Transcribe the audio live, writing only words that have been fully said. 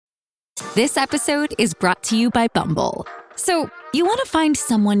This episode is brought to you by Bumble. So, you want to find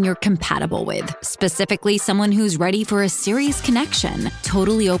someone you're compatible with, specifically someone who's ready for a serious connection,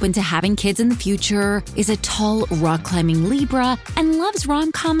 totally open to having kids in the future, is a tall, rock-climbing Libra, and loves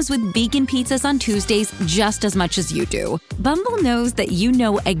rom-coms with vegan pizzas on Tuesdays just as much as you do. Bumble knows that you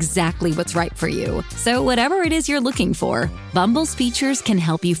know exactly what's right for you. So whatever it is you're looking for, Bumble's features can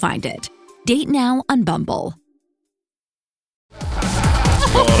help you find it. Date now on Bumble.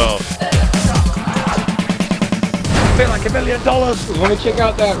 What's going on? Feel like $1 million. Want to check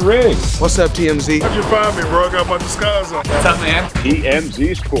out that ring? What's up, TMZ? How'd you find me, bro? I got my disguise on. What's up, man?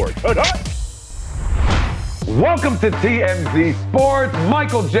 TMZ Sports. Welcome to TMZ Sports.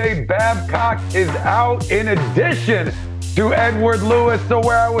 Michael J. Babcock is out in addition to Edward Lewis. So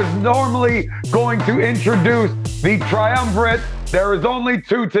where I was normally going to introduce the triumvirate, there is only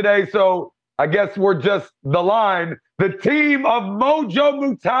two today. So I guess we're just the line. The team of Mojo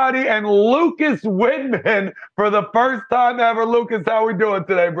Muhtadi and Lucas Widman for the first time ever. Lucas, how we doing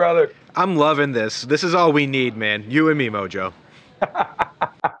today, brother? I'm loving this. This is all we need, man. You and me, Mojo.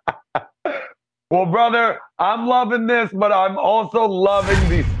 Well, brother, I'm loving this, but I'm also loving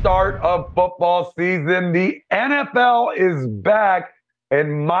the start of football season. The NFL is back,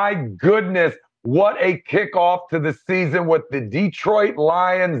 and my goodness, what a kickoff to the season with the Detroit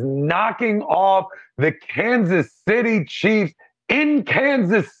Lions knocking off the Kansas City Chiefs in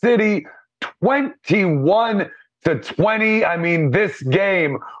Kansas City 21-20. I mean, this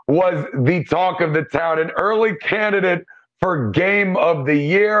game was the talk of the town, an early candidate for game of the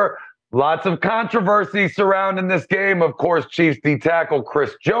year. Lots of controversy surrounding this game. Of course, Chiefs D tackle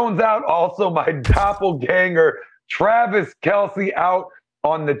Chris Jones out. Also, my doppelganger Travis Kelce out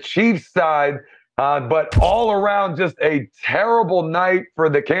on the Chiefs side. But all around, just a terrible night for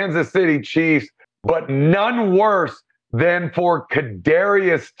the Kansas City Chiefs, but none worse than for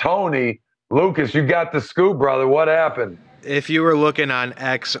Kadarius Toney. Lucas, you got the scoop, brother. What happened? If you were looking on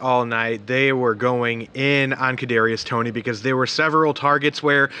X all night, they were going in on Kadarius Toney because there were several targets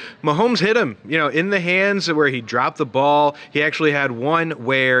where Mahomes hit him, in the hands where he dropped the ball. He actually had one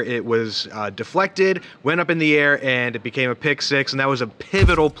where it was deflected, went up in the air, and it became a pick six. And that was a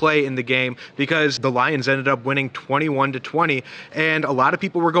pivotal play in the game because the Lions ended up winning 21-20. And a lot of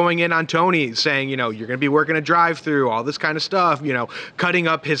people were going in on Toney saying, you're going to be working a drive-through, all this kind of stuff, cutting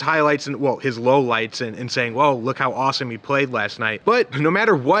up his highlights and, his lowlights and saying, whoa, look how awesome he played last night. But no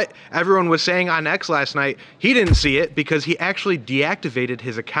matter what everyone was saying on X last night, he didn't see it because he actually deactivated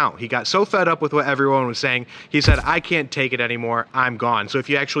his account. He got so fed up with what everyone was saying, he said, I can't take it anymore, I'm gone. So if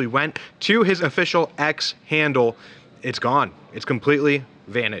you actually went to his official X handle, it's gone. It's completely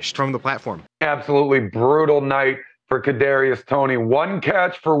vanished from the platform. Absolutely brutal night for Kadarius Toney. 1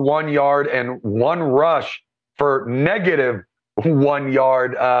 catch for 1 yard and 1 rush for negative 1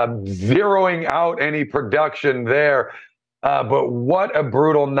 yard, zeroing out any production there. But what a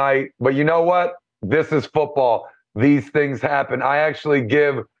brutal night. But you know what? This is football. These things happen. I actually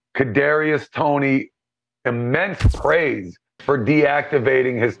give Kadarius Toney immense praise for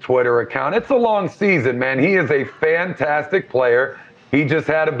deactivating his Twitter account. It's a long season, man. He is a fantastic player. He just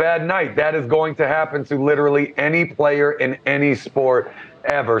had a bad night. That is going to happen to literally any player in any sport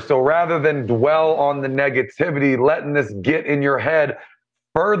ever. So rather than dwell on the negativity, letting this get in your head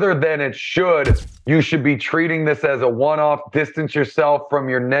further than it should, you should be treating this as a one-off, distance yourself from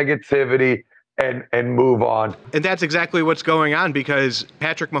your negativity and move on. And that's exactly what's going on because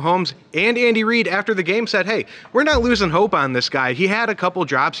Patrick Mahomes and Andy Reid after the game said, hey, we're not losing hope on this guy. He had a couple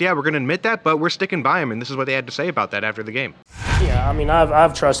drops. Yeah, we're going to admit that, but we're sticking by him. And this is what they had to say about that after the game. Yeah, I mean,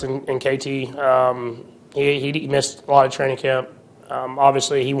 I've trust in KT. He missed a lot of training camp.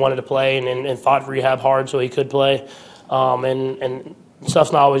 Obviously, he wanted to play and fought rehab hard so he could play. And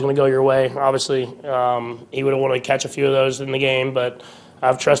stuff's not always going to go your way. Obviously, he would have wanted to catch a few of those in the game, but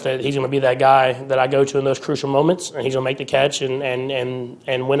I've trusted that he's going to be that guy that I go to in those crucial moments, and he's going to make the catch and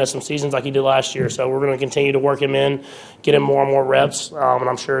win us some seasons like he did last year. So we're going to continue to work him in, get him more and more reps, and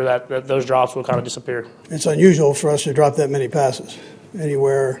I'm sure that those drops will kind of disappear. It's unusual for us to drop that many passes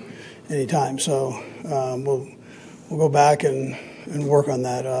anywhere, anytime. So we'll go back and work on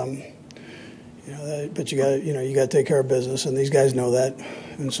that. But you got to take care of business, and these guys know that,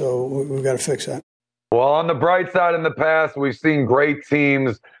 and so we've got to fix that. Well, on the bright side, in the past, we've seen great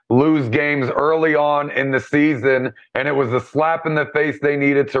teams lose games early on in the season, and it was a slap in the face they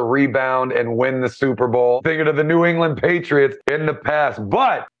needed to rebound and win the Super Bowl. Thinking of the New England Patriots in the past.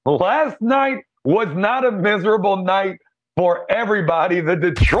 But last night was not a miserable night for everybody. The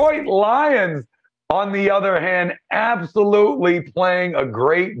Detroit Lions on the other hand, absolutely playing a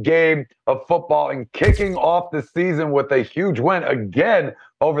great game of football and kicking off the season with a huge win again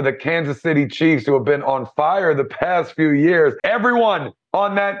over the Kansas City Chiefs, who have been on fire the past few years. Everyone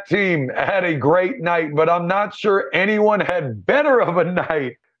on that team had a great night, but I'm not sure anyone had better of a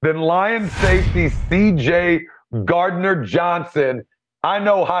night than Lions safety C.J. Gardner-Johnson. I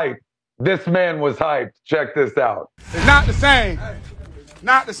know hype. This man was hyped. Check this out. It's not the same.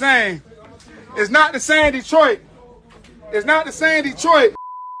 Not the same. It's not the same Detroit. It's not the same Detroit.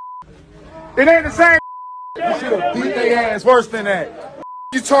 It ain't the same. You should have beat their ass worse than that. What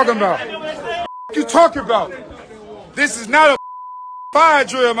you talking about? What you talking about? This is not a fire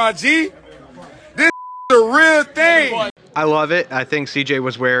drill, my G. This is a real thing. I love it. I think CJ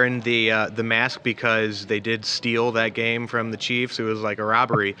was wearing the mask because they did steal that game from the Chiefs. It was like a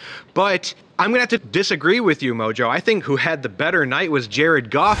robbery. But I'm going to have to disagree with you, Mojo. I think who had the better night was Jared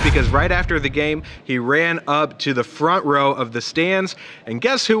Goff, because right after the game, he ran up to the front row of the stands, and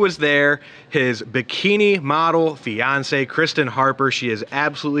guess who was there? His bikini model fiance, Kristen Harper. She is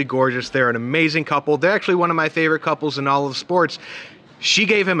absolutely gorgeous. They're an amazing couple. They're actually one of my favorite couples in all of sports. She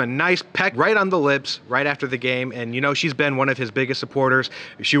gave him a nice peck right on the lips right after the game, and you know, she's been one of his biggest supporters.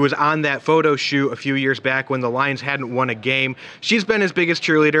 She was on that photo shoot a few years back when the Lions hadn't won a game. She's been his biggest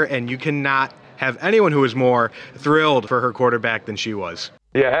cheerleader, and you cannot have anyone who is more thrilled for her quarterback than she was.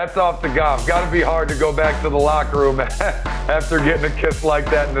 Yeah, hats off to Goff. Got to be hard to go back to the locker room after getting a kiss like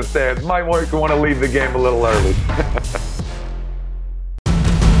that in the stands. Might want to leave the game a little early.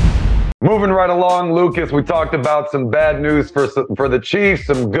 Moving right along, Lucas, we talked about some bad news for the Chiefs,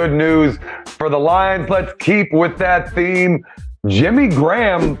 some good news for the Lions. Let's keep with that theme. Jimmy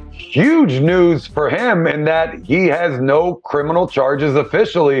Graham, huge news for him in that he has no criminal charges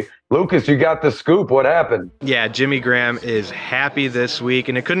officially. Lucas, you got the scoop. What happened? Yeah, Jimmy Graham is happy this week,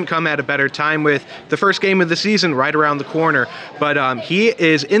 and it couldn't come at a better time with the first game of the season right around the corner. But he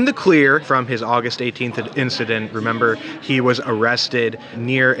is in the clear from his August 18th incident. Remember, he was arrested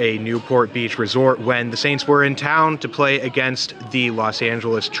near a Newport Beach resort when the Saints were in town to play against the Los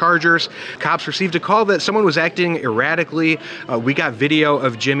Angeles Chargers. Cops received a call that someone was acting erratically. We got video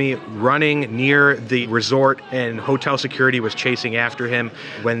of Jimmy running near the resort, and hotel security was chasing after him.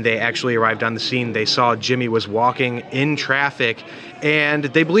 When they actually arrived on the scene, they saw Jimmy was walking in traffic, and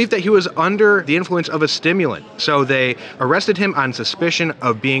they believed that he was under the influence of a stimulant. So they arrested him on suspicion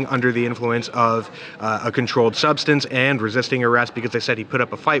of being under the influence of a controlled substance and resisting arrest, because they said he put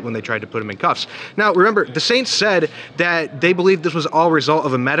up a fight when they tried to put him in cuffs. Now, remember, the Saints said that they believed this was all a result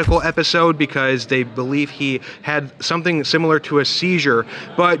of a medical episode because they believe he had something similar to a seizure.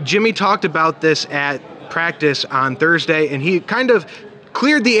 But Jimmy talked about this at practice on Thursday, and he kind of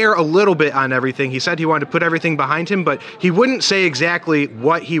cleared the air a little bit on everything. He said he wanted to put everything behind him, but he wouldn't say exactly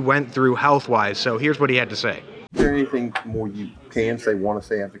what he went through health-wise. So here's what he had to say. Is there anything more you can say, want to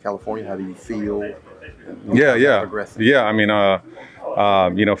say after California? How do you feel? Yeah. I mean,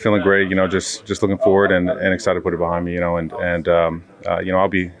 you know, feeling great. You know, just looking forward and excited to put it behind me. You know, and you know, I'll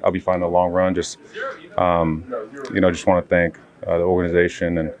be fine in the long run. Just you know, just want to thank the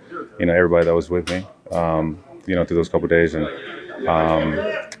organization and you know everybody that was with me. You know, through those couple of days, and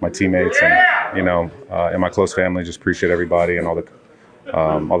my teammates and you know and my close family. Just appreciate everybody and all the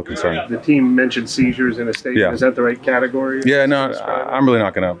concern. The team mentioned seizures in a statement. Yeah. Is that the right category? Yeah, no, I'm really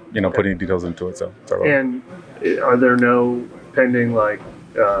not gonna you know put any details into it. So sorry. And are there no pending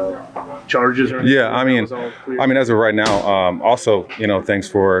charges or anything? Yeah, I mean, as of right now, also, you know, thanks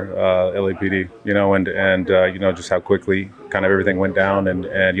for LAPD, you know, and you know, just how quickly kind of everything went down,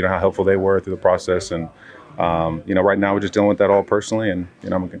 and you know how helpful they were through the process, and you know, right now we're just dealing with that all personally, and you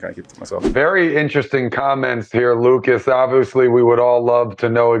know, I'm gonna kind of keep it to myself. Very interesting comments here, Lucas. Obviously, we would all love to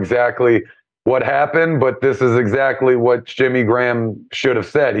know exactly what happened, but this is exactly what Jimmy Graham should have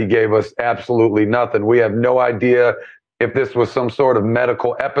said. He gave us absolutely nothing. We have no idea if this was some sort of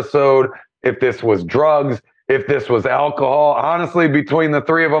medical episode, if this was drugs, if this was alcohol. Honestly, between the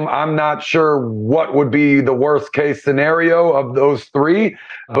three of them, I'm not sure what would be the worst case scenario of those three.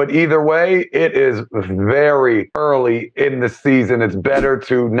 But either way, it is very early in the season. It's better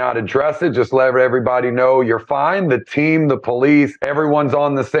to not address it. Just let everybody know you're fine. The team, the police, everyone's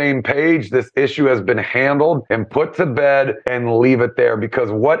on the same page. This issue has been handled and put to bed, and leave it there,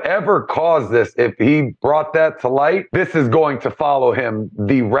 because whatever caused this, if he brought that to light, this is going to follow him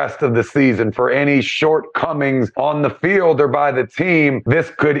the rest of the season for any shortcomings shortcomings on the field or by the team, this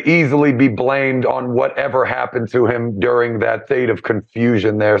could easily be blamed on whatever happened to him during that state of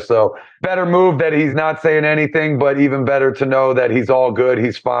confusion there. So better move that he's not saying anything, but even better to know that he's all good.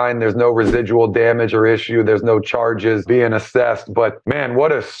 He's fine. There's no residual damage or issue. There's no charges being assessed. But man,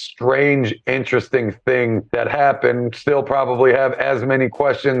 what a strange, interesting thing that happened. Still probably have as many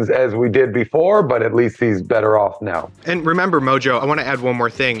questions as we did before, but at least he's better off now. And remember, Mojo, I want to add one more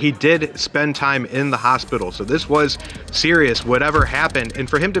thing. He did spend time in the hospital, so this was serious, whatever happened. And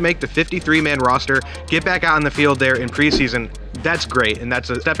for him to make the 53-man roster, get back out on the field there in preseason, that's great, and that's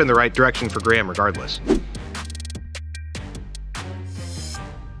a step in the right direction for Graham regardless.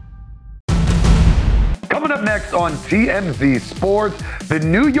 Coming up next on TMZ Sports, the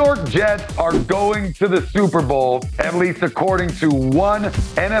New York Jets are going to the Super Bowl, at least according to one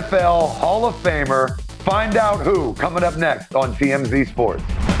NFL Hall of Famer. Find out who, coming up next on TMZ Sports.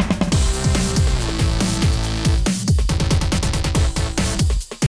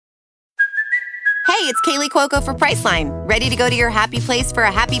 Hey, it's Kaylee Cuoco for Priceline. Ready to go to your happy place for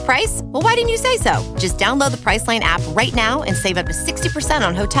a happy price? Well, why didn't you say so? Just download the Priceline app right now and save up to 60%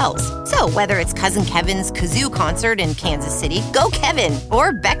 on hotels. So whether it's Cousin Kevin's Kazoo Concert in Kansas City, go Kevin,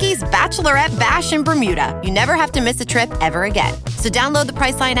 or Becky's Bachelorette Bash in Bermuda, you never have to miss a trip ever again. So download the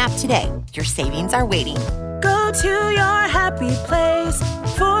Priceline app today. Your savings are waiting. Go to your happy place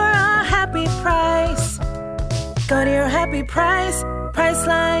for a happy price. Go to your happy price,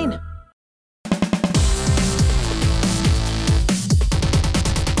 Priceline.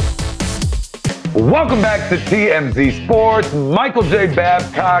 Welcome back to TMZ Sports. Michael J.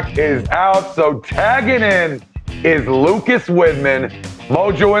 Babcock is out, so tagging in is Lucas Widman.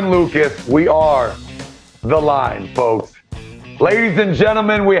 Mojo and Lucas, we are the line, folks. Ladies and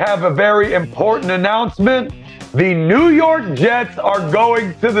gentlemen, we have a very important announcement. The New York Jets are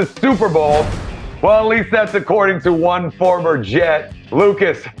going to the Super Bowl. Well, at least that's according to one former Jet.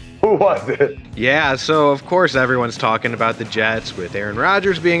 Lucas, who was it? Yeah, so of course everyone's talking about the Jets with Aaron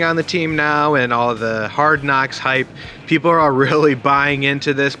Rodgers being on the team now and all the Hard Knocks hype. People are all really buying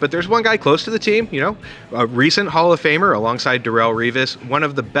into this, but there's one guy close to the team, a recent Hall of Famer alongside Darrelle Revis, one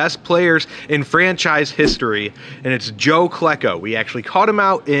of the best players in franchise history, and it's Joe Klecko. We actually caught him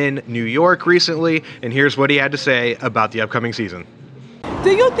out in New York recently, and here's what he had to say about the upcoming season.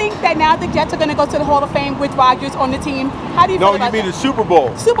 Do you think that now the Jets are going to go to the Hall of Fame with Rodgers on the team? How do you feel about that? No, you mean the Super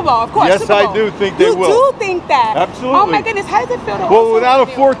Bowl. Super Bowl, of course. Yes, Super Bowl. I do think they will. You do think that? Absolutely. Oh, my goodness. How does it feel to Well, without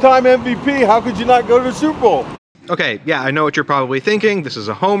a four-time MVP, how could you not go to the Super Bowl? Okay, yeah, I know what you're probably thinking. This is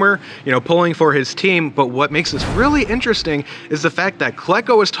a homer, pulling for his team. But what makes this really interesting is the fact that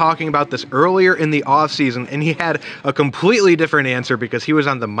Klecko was talking about this earlier in the offseason, and he had a completely different answer because he was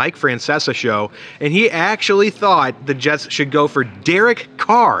on the Mike Francesa show, and he actually thought the Jets should go for Derek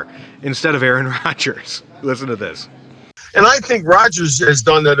Carr instead of Aaron Rodgers. Listen to this. And I think Rodgers has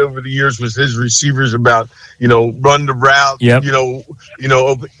done that over the years with his receivers about, run the route,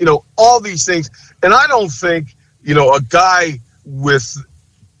 all these things. And I don't think, a guy with,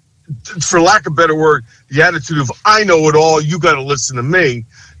 for lack of a better word, the attitude of, I know it all, you got to listen to me,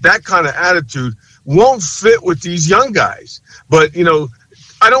 that kind of attitude won't fit with these young guys. But,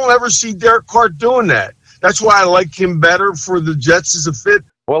 I don't ever see Derek Carr doing that. That's why I like him better for the Jets as a fit.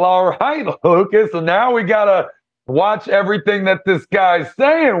 Well, all right, Lucas. So now we got to watch everything that this guy's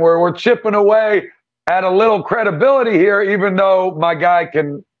saying. We're chipping away at a little credibility here, even though my guy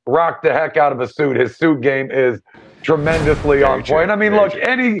can rock the heck out of a suit. His suit game is tremendously on point. I mean, look,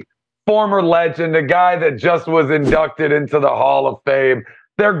 any former legend, a guy that just was inducted into the Hall of Fame,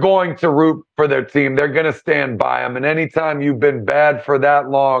 they're going to root for their team. They're going to stand by them. And anytime you've been bad for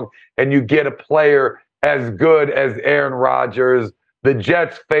that long and you get a player as good as Aaron Rodgers, the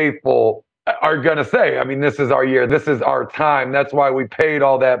Jets faithful are going to say, I mean, this is our year. This is our time. That's why we paid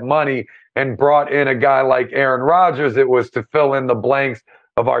all that money and brought in a guy like Aaron Rodgers. It was to fill in the blanks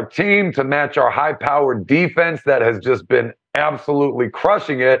of our team, to match our high-powered defense that has just been absolutely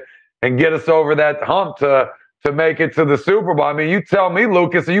crushing it and get us over that hump to make it to the Super Bowl. I mean, you tell me,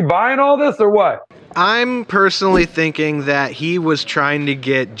 Lucas, are you buying all this or what? I'm personally thinking that he was trying to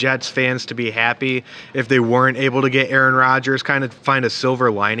get Jets fans to be happy if they weren't able to get Aaron Rodgers, kind of find a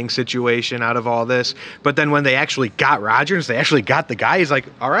silver lining situation out of all this. But then when they actually got Rodgers, they actually got the guy. He's like,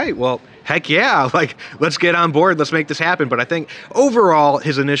 all right, well, heck yeah, let's get on board. Let's make this happen. But I think overall,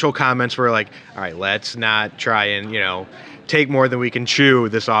 his initial comments were like, all right, let's not try and, take more than we can chew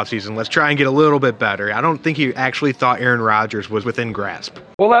this offseason. Let's try and get a little bit better. I don't think he actually thought Aaron Rodgers was within grasp.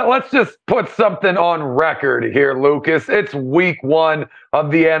 Well, let's just put something on record here, Lucas. It's week 1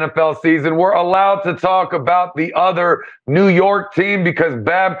 of the NFL season. We're allowed to talk about the other New York team because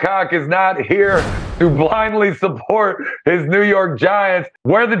Babcock is not here to blindly support his New York Giants.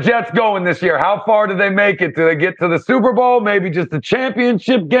 Where are the Jets going this year? How far do they make it? Do they get to the Super Bowl? Maybe just a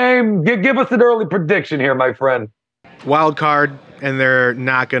championship game? Give us an early prediction here, my friend. Wild card, and they're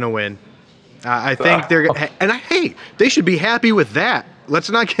not going to win. I think they're – and hey, they should be happy with that. Let's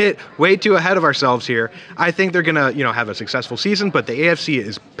not get way too ahead of ourselves here. I think they're going to, have a successful season, but the AFC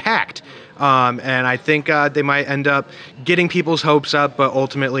is packed. And I think they might end up getting people's hopes up, but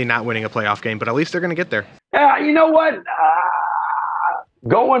ultimately not winning a playoff game. But at least they're going to get there. Yeah, you know what?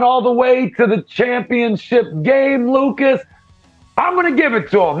 Going all the way to the championship game, Lucas, I'm going to give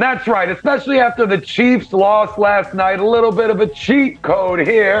it to them. That's right, especially after the Chiefs lost last night. A little bit of a cheat code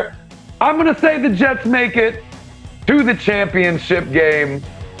here. I'm going to say the Jets make it to the championship game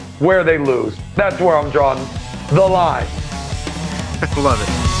where they lose. That's where I'm drawing the line. Love it.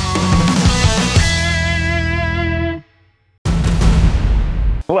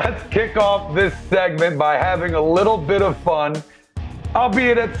 Let's kick off this segment by having a little bit of fun,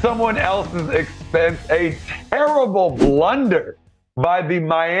 albeit at someone else's expense. A terrible blunder by the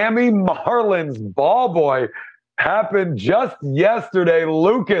Miami Marlins ball boy happened just yesterday.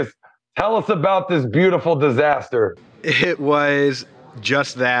 Lucas, tell us about this beautiful disaster. It was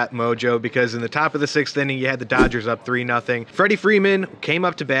just that, Mojo, because in the top of the 6th inning, you had the Dodgers up 3-0. Freddie Freeman came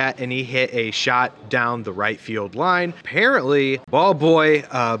up to bat, and he hit a shot down the right field line. Apparently, ball boy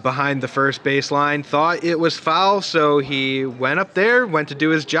behind the first base line thought it was foul, so he went up there, went to do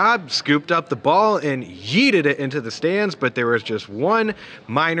his job, scooped up the ball, and yeeted it into the stands, but there was just one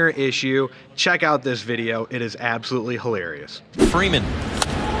minor issue. Check out this video. It is absolutely hilarious. Freeman.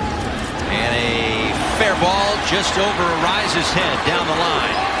 And a fair ball just over Ariza's head down the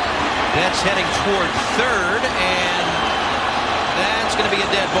line. That's heading toward third, and that's going to be a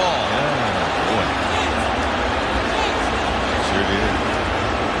dead ball. Boy. Sure did.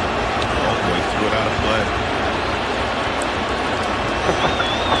 All the way threw it out of play.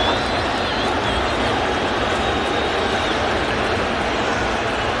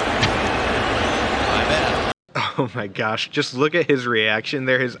 Oh my gosh, just look at his reaction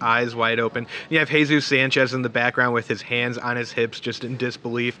there, his eyes wide open. You have Jesus Sanchez in the background with his hands on his hips, just in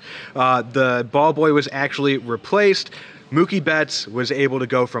disbelief. The ball boy was actually replaced. Mookie Betts was able to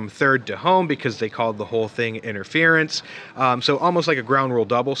go from third to home because they called the whole thing interference. So almost like a ground rule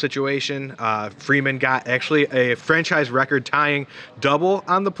double situation. Freeman got actually a franchise record tying double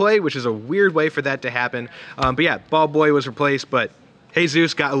on the play, which is a weird way for that to happen. But yeah, ball boy was replaced, but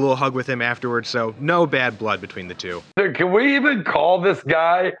Jesus got a little hug with him afterwards, so no bad blood between the two. Can we even call this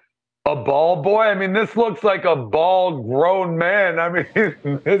guy a ball boy? I mean, this looks like a bald, grown man. I mean, this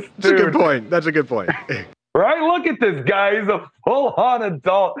dude. That's a good point. That's a good point. Right? Look at this guy. He's a full-on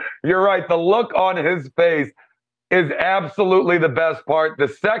adult. You're right. The look on his face is absolutely the best part. The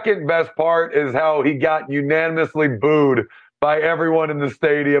second best part is how he got unanimously booed by everyone in the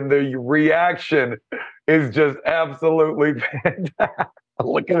stadium. The reaction is just absolutely fantastic.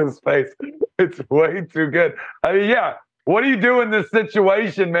 Look at his face. It's way too good. I mean, yeah, what do you do in this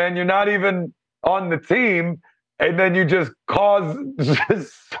situation, man? You're not even on the team, and then you just cause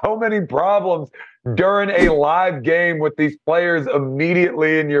just so many problems during a live game with these players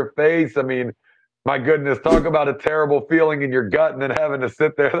immediately in your face. I mean, my goodness, talk about a terrible feeling in your gut and then having to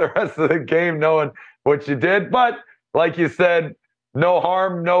sit there the rest of the game knowing what you did. But like you said, no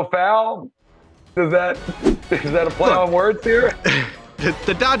harm, no foul. Is that a play on words here?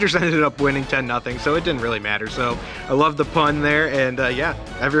 The Dodgers ended up winning 10-0, so it didn't really matter. So I love the pun there, and yeah,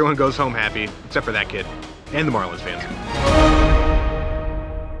 everyone goes home happy, except for that kid and the Marlins fans.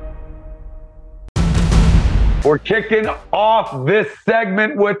 We're kicking off this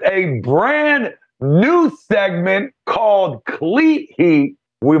segment with a brand new segment called Cleat Heat.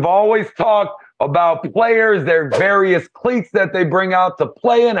 We've always talked about players, their various cleats that they bring out to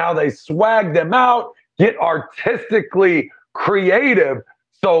play in, how they swag them out, get artistically creative.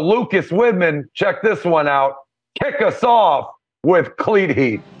 So Lucas Widman, check this one out. Kick us off with Cleat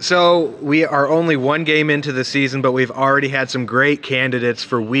Heat. So we are only one game into the season, but we've already had some great candidates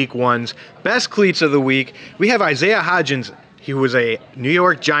for week 1's best cleats of the week. We have Isaiah Hodgins He was a New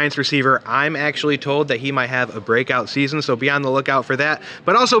York Giants receiver. I'm actually told that he might have a breakout season, so be on the lookout for that.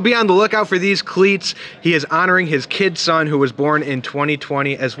 But also be on the lookout for these cleats. He is honoring his kid son who was born in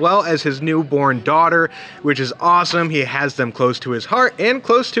 2020, as well as his newborn daughter, which is awesome. He has them close to his heart and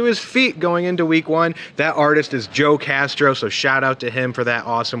close to his feet going into week 1. That artist is Joe Castro, so shout out to him for that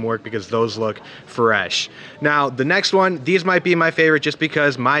awesome work because those look fresh. Now, the next one, these might be my favorite just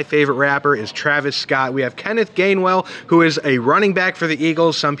because my favorite rapper is Travis Scott. We have Kenneth Gainwell, who is a running back for the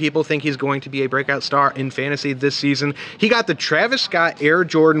Eagles. Some people think he's going to be a breakout star in fantasy this season. He got the Travis Scott Air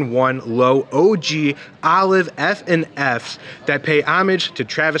Jordan 1 Low OG Olive F and Fs that pay homage to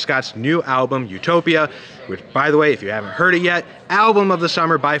Travis Scott's new album, Utopia, which, by the way, if you haven't heard it yet, album of the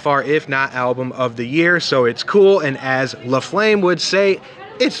summer by far, if not album of the year. So it's cool, and as LaFlame would say,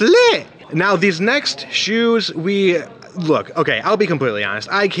 it's lit. Now, these next shoes, Look, okay, I'll be completely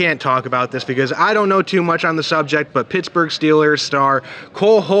honest. I can't talk about this because I don't know too much on the subject, but Pittsburgh Steelers star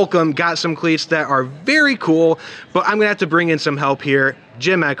Cole Holcomb got some cleats that are very cool, but I'm going to have to bring in some help here.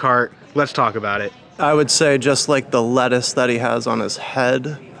 Jim Eckhart, let's talk about it. I would say just like the lettuce that he has on his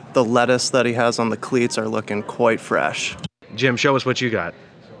head, the lettuce that he has on the cleats are looking quite fresh. Jim, show us what you got.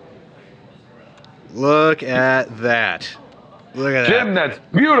 Look at that. Look at that. Jim, that's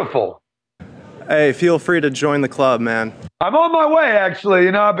beautiful. Hey, feel free to join the club, man. I'm on my way, actually.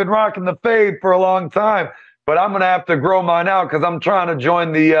 You know, I've been rocking the fade for a long time, but I'm going to have to grow mine out because I'm trying to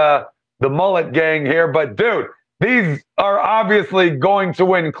join the mullet gang here. But, dude, these are obviously going to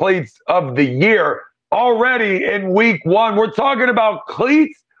win cleats of the year already in week 1. We're talking about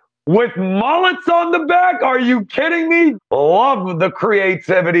cleats with mullets on the back. Are you kidding me? Love the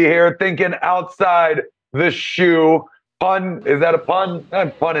creativity here, thinking outside the shoe. Pun, is that a pun?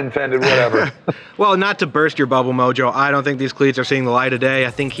 Pun intended, whatever. Well, not to burst your bubble, Mojo, I don't think these cleats are seeing the light of day. I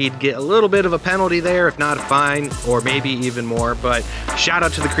think he'd get a little bit of a penalty there, if not a fine, or maybe even more. But shout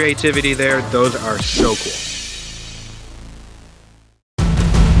out to the creativity there. Those are so cool.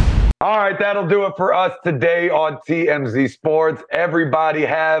 All right, that'll do it for us today on TMZ Sports. Everybody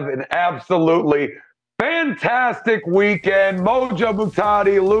have an absolutely fantastic weekend. Mojo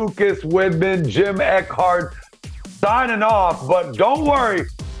Muhtadi, Lucas Widman, Jim Eckhart, signing off, but don't worry,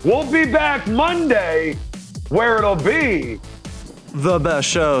 we'll be back Monday where it'll be the best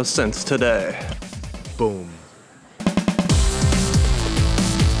show since today. Boom.